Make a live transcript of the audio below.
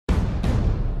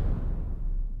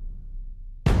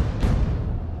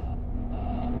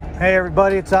Hey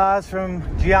everybody, it's Oz from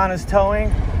Gianna's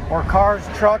Towing, or cars,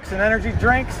 trucks, and energy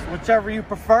drinks, whichever you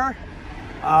prefer.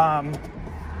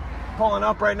 Pulling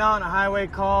up right now on a highway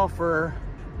call for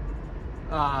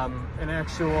an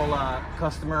actual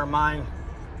customer of mine,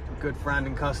 a good friend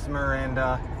and customer, and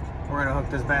we're gonna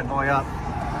hook this bad boy up.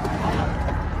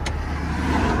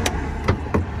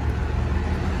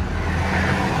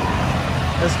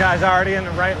 This guy's already in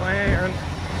the right lane.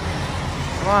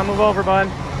 Come on, move over, bud.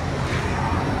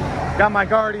 Got my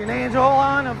guardian angel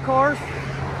on, of course.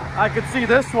 I could see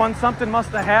this one. Something must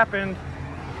have happened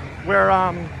where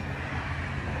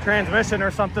transmission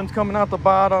or something's coming out the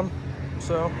bottom.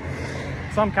 So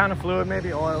some kind of fluid,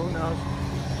 maybe oil, who knows.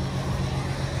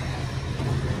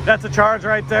 That's a charge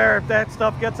right there. If that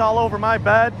stuff gets all over my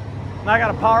bed and I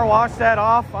gotta power wash that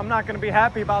off, I'm not gonna be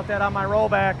happy about that on my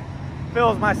rollback. If it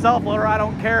was my self-loader, I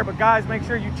don't care, but guys, make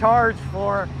sure you charge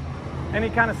for any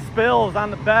kind of spills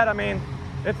on the bed. I mean,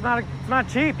 it's not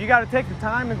cheap. You got to take the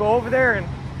time to go over there and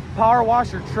power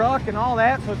wash your truck and all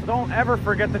that. So don't ever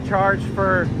forget to charge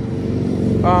for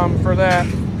that.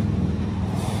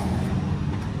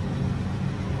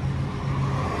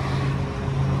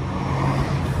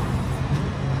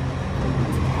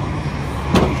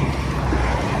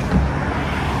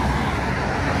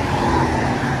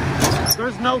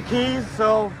 There's no keys,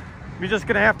 so you're just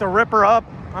gonna have to rip her up.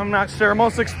 I'm not sure.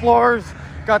 Most Explorers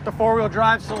got the 4-wheel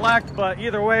drive select, but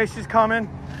either way, she's coming.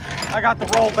 I got the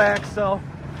rollback, so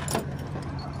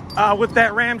with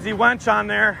that Ramsey winch on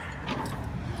there,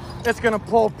 it's gonna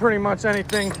pull pretty much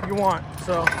anything you want.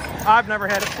 So I've never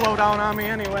had it slow down on me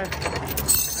anyway.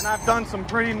 And I've done some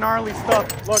pretty gnarly stuff.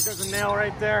 Look, there's a nail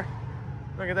right there.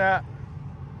 Look at that.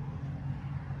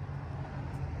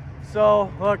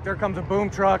 So look, there comes a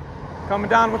boom truck coming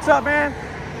down. What's up, man?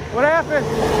 What happened?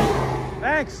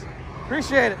 Thanks,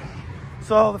 appreciate it.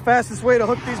 So the fastest way to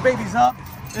hook these babies up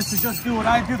is to just do what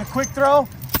I do, the quick throw.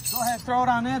 Go ahead, throw it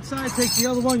on that side, take the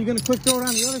other one, you're gonna quick throw it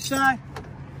on the other side.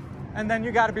 And then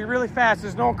you gotta be really fast.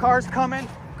 There's no cars coming.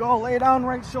 Go lay down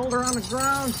right shoulder on the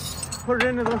ground, put it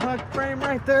into the hook frame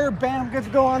right there, bam, good to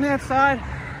go on that side.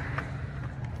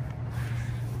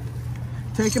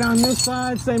 Take it on this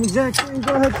side, same exact thing.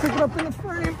 Go ahead, pick it up in the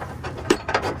frame.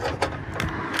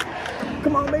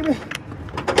 Come on, baby.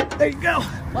 There you go,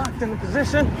 locked into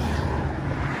position.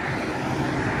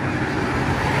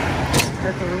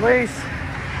 Get the release,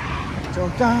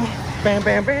 jump down, bam,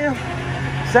 bam, bam,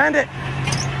 send it.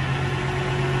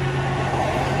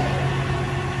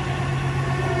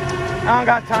 I don't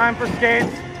got time for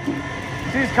skates.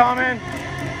 She's coming.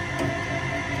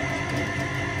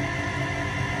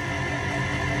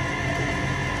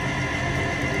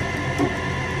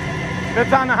 If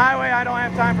it's on the highway, I don't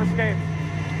have time for skates.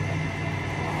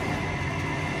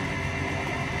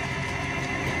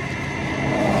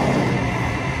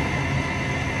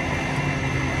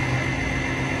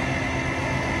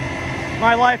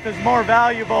 My life is more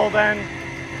valuable than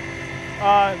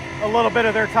a little bit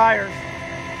of their tires,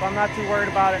 so I'm not too worried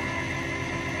about it.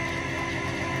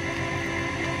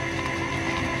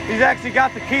 He's actually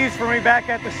got the keys for me back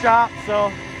at the shop,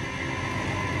 so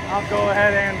I'll go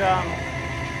ahead and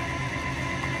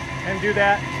do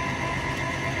that.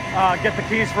 Get the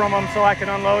keys from him so I can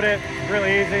unload it.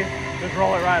 Really easy, just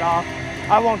roll it right off.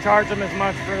 I won't charge him as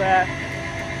much for that.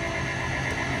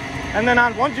 And then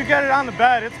once you get it on the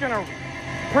bed, it's gonna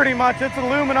pretty much, it's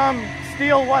aluminum,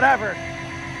 steel, whatever.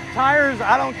 Tires,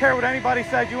 I don't care what anybody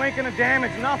says, you ain't gonna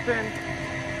damage nothing.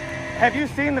 Have you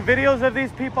seen the videos of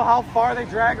these people, how far they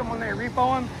drag them when they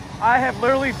repo them? I have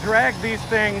literally dragged these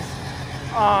things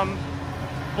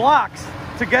blocks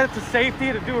to get it to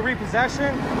safety to do a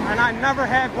repossession, and I never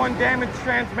had one damaged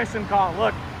transmission call.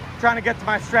 Look, trying to get to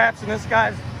my straps, and this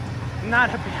guy's not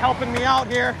helping me out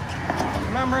here.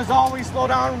 Remember, as always, slow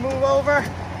down and move over.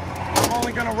 I'm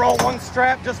only gonna roll one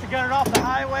strap just to get it off the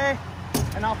highway,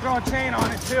 and I'll throw a chain on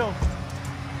it too.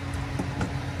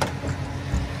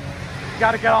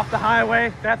 Gotta get off the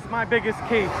highway. That's my biggest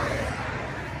key.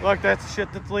 Look, that's the shit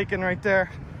that's leaking right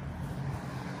there.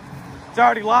 It's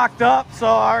already locked up, so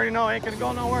I already know it ain't gonna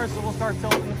go nowhere, so we'll start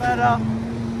tilting the bed up.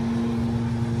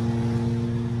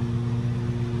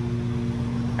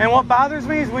 And what bothers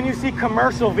me is when you see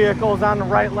commercial vehicles on the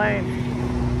right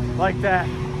lane like that.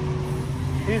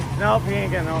 Nope, he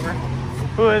ain't getting over.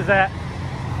 Who is that?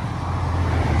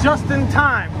 Just in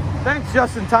time. Thanks,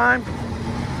 just in time.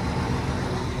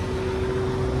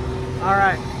 All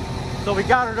right, so we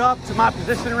got it up to my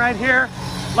position right here.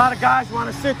 A lot of guys want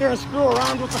to sit there and screw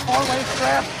around with the 4-way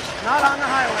strap. Not on the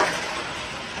highway.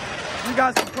 You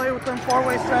guys can play with them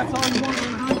 4-way straps all you want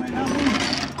on the highway.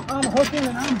 I'm hooking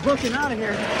and I'm booking out of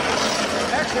here.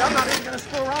 Actually, I'm not even gonna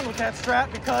screw around with that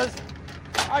strap because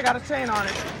I got a chain on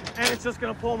it and it's just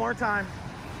gonna pull more time.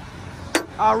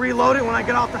 I'll reload it when I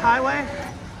get off the highway.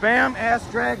 Bam, ass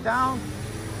drag down,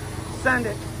 send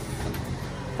it.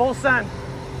 Full send.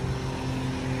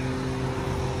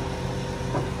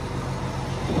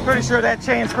 Pretty sure that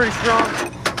chain's pretty strong.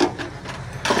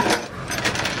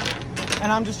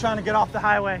 And I'm just trying to get off the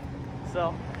highway.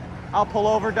 So I'll pull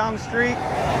over down the street,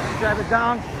 grab it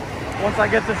down once I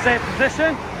get to a safe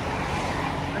position.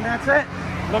 And that's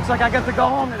it. Looks like I get to go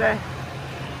home today.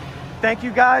 Thank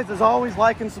you guys, as always,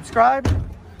 like and subscribe.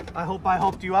 I hope I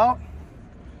helped you out.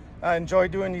 I enjoy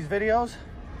doing these videos.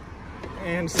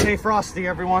 And stay frosty,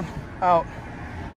 everyone. Out.